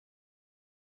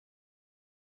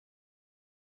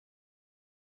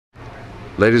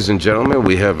Ladies and gentlemen,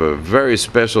 we have a very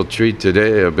special treat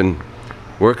today. I've been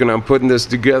working on putting this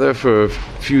together for a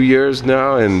few years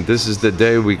now, and this is the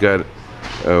day we got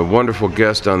a wonderful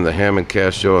guest on the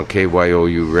HammondCast show on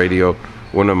KYOU Radio,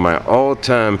 one of my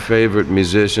all-time favorite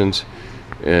musicians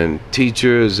and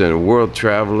teachers and world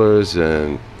travelers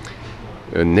and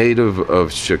a native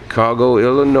of Chicago,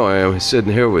 Illinois. I'm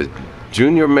sitting here with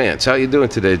Junior Mance. How you doing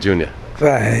today, Junior?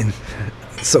 Fine.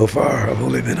 So far, I've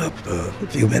only been up a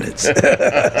few minutes.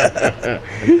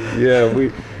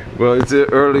 Well, it's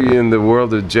early in the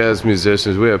world of jazz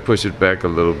musicians. We have to push it back a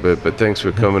little bit, but thanks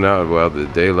for coming out while the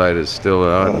daylight is still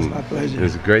out. Oh, it's my pleasure.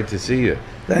 It's great to see you.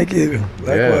 Thank you.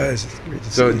 Likewise. It's great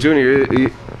to see you. So, Junior,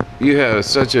 you have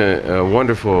such a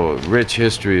wonderful, rich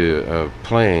history of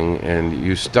playing, and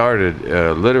you started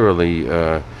literally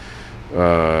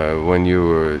when you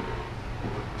were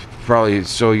probably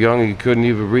so young you couldn't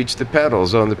even reach the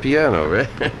pedals on the piano, right?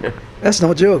 That's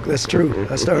no joke. That's true.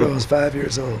 I started when I was 5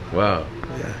 years old. Wow.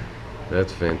 Yeah.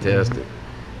 That's fantastic.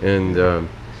 And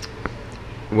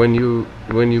when you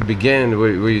began,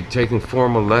 were you taking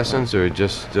formal lessons or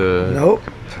just Nope.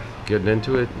 getting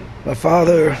into it? My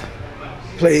father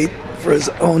played for his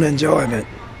own enjoyment.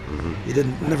 Mm-hmm.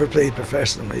 He never played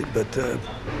professionally, but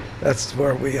that's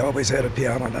where we always had a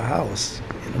piano in the house,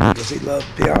 because he loved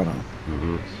piano.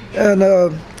 Mm-hmm. And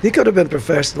he could have been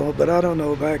professional, but I don't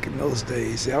know, back in those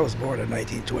days. See, I was born in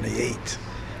 1928.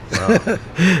 Wow.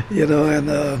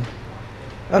 And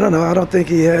I don't know, I don't think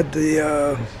he had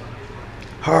the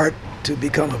heart to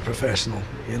become a professional,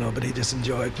 but he just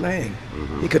enjoyed playing.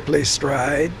 Mm-hmm. He could play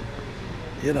stride,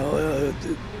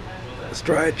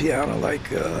 stride piano, like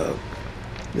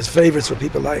his favorites were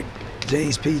people like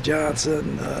James P.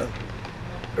 Johnson,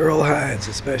 Earl Hines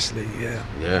especially,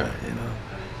 Yeah.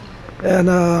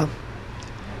 And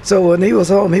so when he was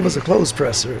home, he was a clothes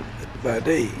presser by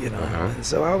day, Uh-huh. And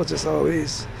so I was just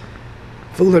always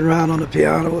fooling around on the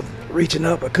piano, reaching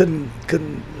up. I couldn't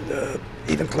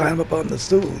even climb up on the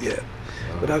stool yet,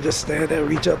 but I would just stand there,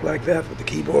 reach up like that with the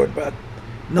keyboard about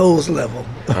nose level,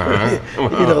 Uh-huh.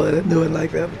 and doing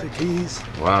like that with the keys.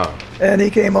 Wow. And he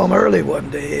came home early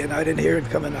one day, and I didn't hear him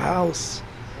come in the house,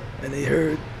 and he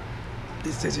heard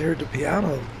the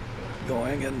piano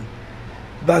going, and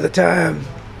by the time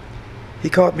he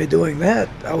caught me doing that,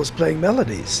 I was playing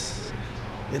melodies,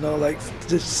 like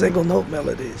just single note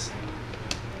melodies.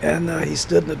 And he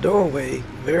stood in the doorway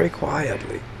very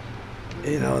quietly,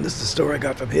 and this is the story I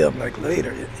got from him, like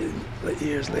later,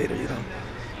 years later,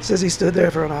 He says he stood there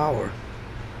for an hour,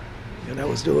 and I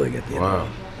was doing it, Wow.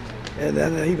 And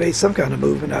then he made some kind of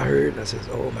movement I heard, and I says,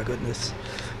 oh my goodness.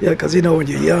 Yeah, because when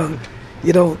you're young,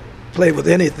 you don't play with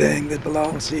anything that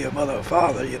belongs to your mother or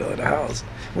father, in the house,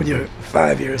 when you're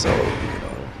 5 years old,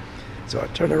 So I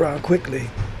turned around quickly,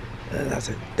 and I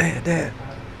said, Dad,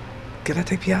 can I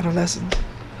take piano lessons?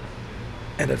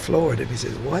 And it floored him. He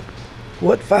said, what?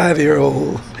 What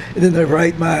 5-year-old in their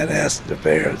right mind asked their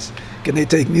parents, can they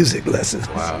take music lessons?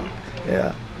 Wow.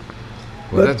 Yeah.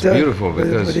 Well, that's beautiful,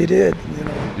 because but he did,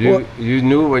 you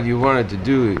knew what you wanted to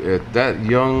do at that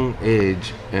young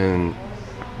age, and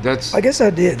that's. I guess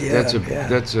I did. Yeah.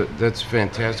 That's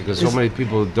fantastic, because so many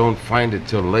people don't find it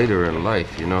till later in life,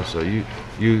 So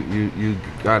you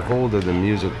got hold of the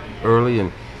music early,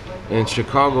 and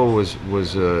Chicago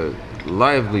was a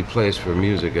lively place for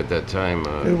music at that time.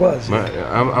 It was.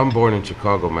 I'm born in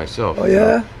Chicago myself. Oh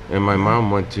yeah. And my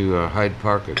mom went to Hyde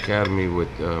Park Academy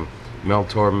with Mel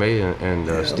Torme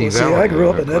and Steve Allen. I grew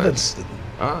up in Evanston.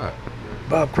 Ah.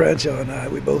 Bob Cranshaw and I,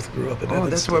 we both grew up in Evanston. Oh,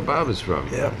 that's where Bob is from.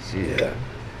 Yeah. I see.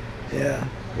 Yeah.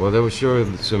 Well, there was sure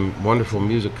some wonderful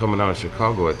music coming out of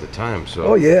Chicago at the time. So.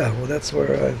 Oh yeah. Well, that's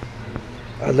where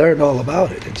I learned all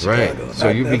about it in Chicago. Right. So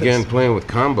you began playing with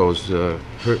combos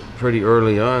pretty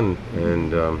early on,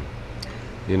 and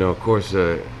of course,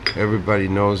 everybody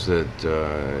knows that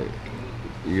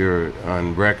you're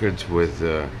on records with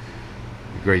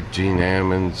great Gene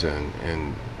Ammons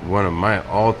and one of my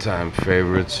all-time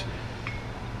favorites,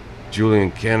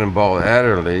 Julian Cannonball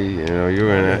Adderley. You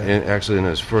were actually in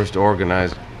his first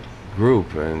organized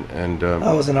group, and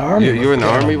I was in the Army. You were in the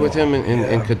Army with him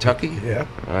in Kentucky? Yeah.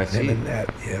 I see. Him and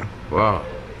that, yeah. Wow.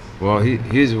 Well,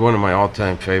 he's one of my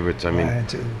all-time favorites. Mine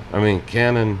too.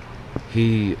 Cannon,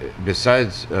 he,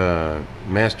 besides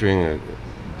mastering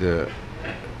the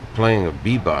playing of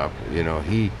bebop,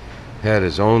 he had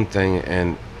his own thing,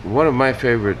 and one of my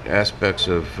favorite aspects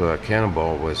of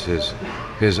Cannonball was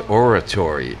his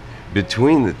oratory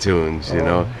between the tunes,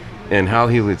 and how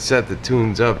he would set the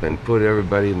tunes up and put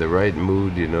everybody in the right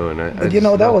mood, and I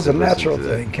that was a natural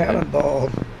thing. Cannonball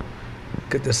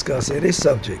could discuss any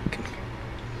subject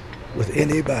with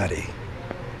anybody,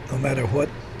 no matter what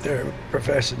their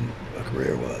profession or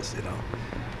career was. You know,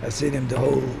 I've seen him to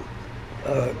hold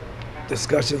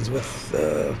discussions with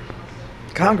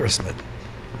congressmen,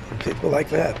 and people like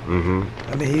that.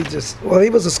 Mm-hmm. I mean, he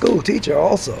was a school teacher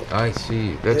also. I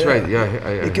see. That's Yeah. right.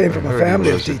 Yeah, He came from a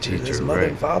family of teachers. teachers. His mother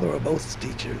and father were both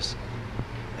teachers.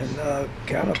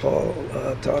 And Paul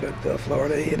taught at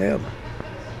Florida A&M.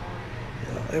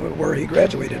 They were where he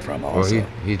graduated from also. Well,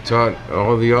 he taught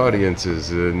all the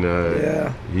audiences, and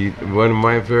one of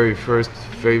my very first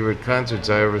favorite concerts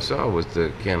I ever saw was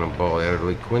the Cannonball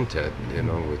Adderley Quintet, you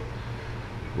know,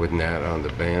 with Nat on the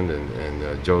band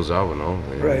and Joe Zawinul.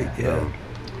 Right, yeah.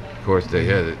 Of course, they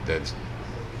had that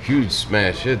huge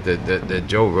smash hit that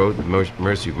Joe wrote, Mercy,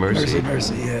 Mercy.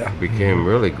 Mercy, yeah. Became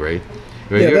really great.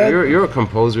 But Yeah, you're a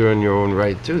composer in your own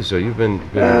right too, so you've been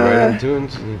writing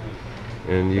tunes,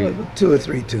 and you 2 or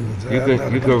 3 tunes.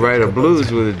 you can write a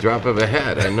blues with a drop of a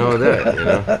hat. I know that, you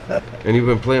know. And you've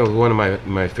been playing with one of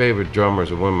my favorite drummers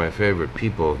and one of my favorite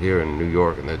people here in New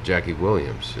York, and that's Jackie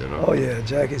Williams. You know. Oh yeah,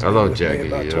 Jackie's I been love with Jackie. me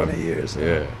about You know? 20 years now.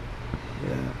 Yeah.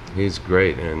 Yeah. He's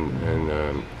great, and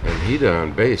Hida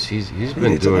on bass. He's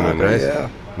been doing a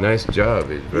nice job.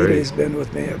 Hida's been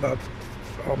with me about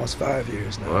almost 5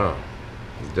 years now. Wow.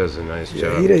 He does a nice Yeah,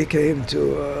 job. Hida came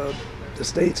to the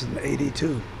States in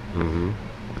 '82. Mm-hmm.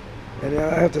 And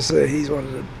I have to say, he's one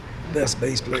of the best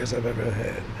bass players I've ever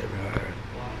hired.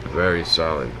 Very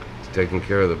solid. He's taking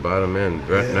care of the bottom end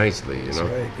nicely, you know.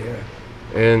 That's right,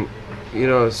 yeah. And, you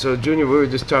know, so Junior, we were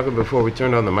just talking before we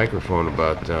turned on the microphone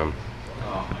about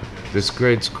this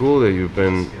great school that you've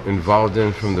been involved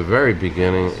in from the very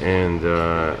beginning, and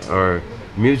our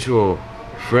mutual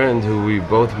friend who we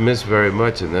both miss very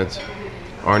much, and that's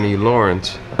Arnie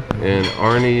Lawrence. And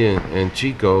Arnie and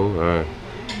Chico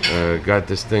got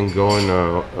this thing going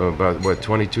about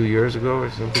 22 years ago or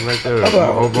something like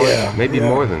that. Maybe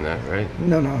more than that, right?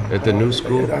 No. At the new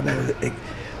school.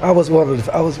 I was one of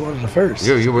the first.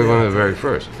 You were one of the very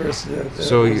first.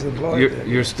 So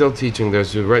you're still teaching there,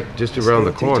 so right just around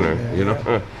the corner, you know,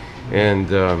 yeah. And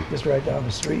just right down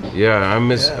the street. Yeah, I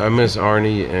miss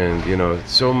Arnie, and you know,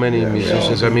 so many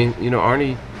musicians. I mean, you know,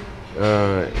 Arnie,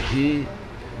 he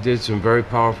did some very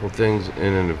powerful things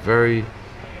and in a very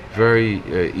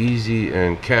easy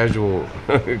and casual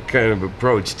kind of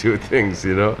approach to things,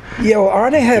 you know? Yeah, well,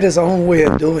 Arnie had his own way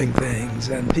of doing things,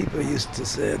 and people used to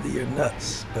say that you're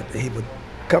nuts, but he would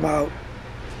come out,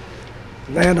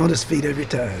 land on his feet every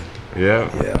time. Yeah.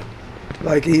 Yeah.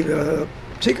 Like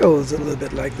Chico was a little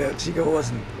bit like that. Chico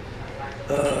wasn't,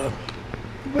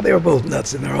 but they were both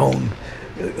nuts in their own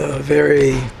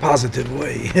very positive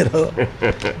way, you know?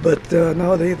 But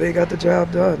no, they got the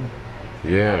job done.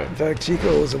 Yeah. In fact,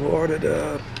 Chico was awarded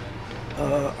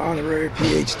honorary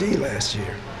PhD last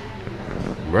year.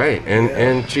 Right,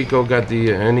 and Chico got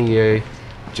the NEA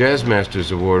Jazz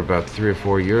Masters Award about 3 or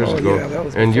 4 years ago. Yeah, that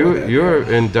was and you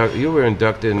that, were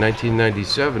inducted in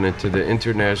 1997 into the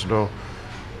International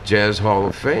Jazz Hall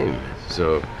of Fame.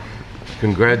 So,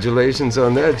 congratulations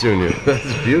on that, Junior.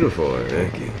 That's beautiful.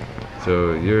 Thank you.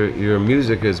 So your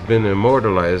music has been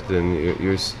immortalized, and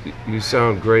you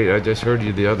sound great. I just heard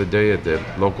you the other day at the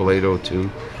local 802,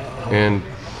 and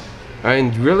I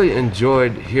really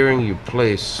enjoyed hearing you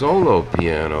play solo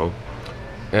piano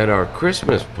at our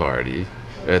Christmas party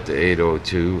at the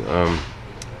 802,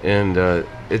 and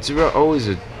it's always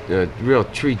a real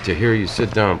treat to hear you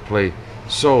sit down and play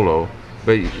solo.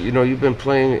 But you know, you've been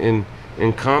playing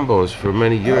in combos for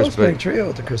many years. I was playing trio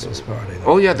at the Christmas party, though.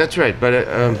 Oh yeah, that's right.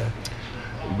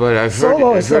 But I've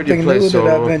solo is heard you something play new solo.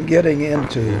 that I've been getting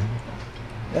into,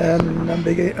 and I'm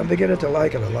beginning to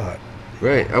like it a lot.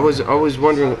 Right. I was always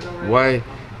wondering why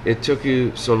it took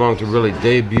you so long to really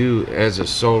debut as a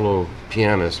solo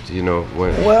pianist. You know,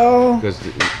 because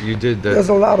you did that. There's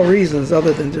a lot of reasons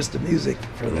other than just the music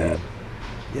for that.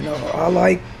 You know, I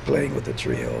like playing with the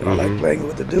trio. I like playing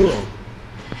with the duo,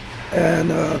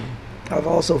 and I've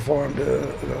also formed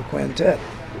a quintet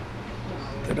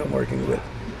that I'm working with.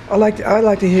 I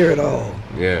like to hear it all.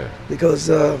 Yeah. Because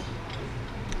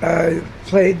I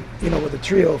played, you know, with a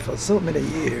trio for so many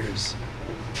years.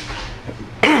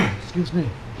 Excuse me.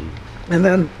 And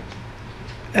then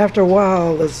after a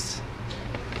while, there's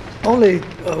only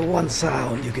one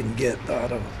sound you can get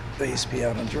out of bass,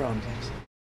 piano, and drums.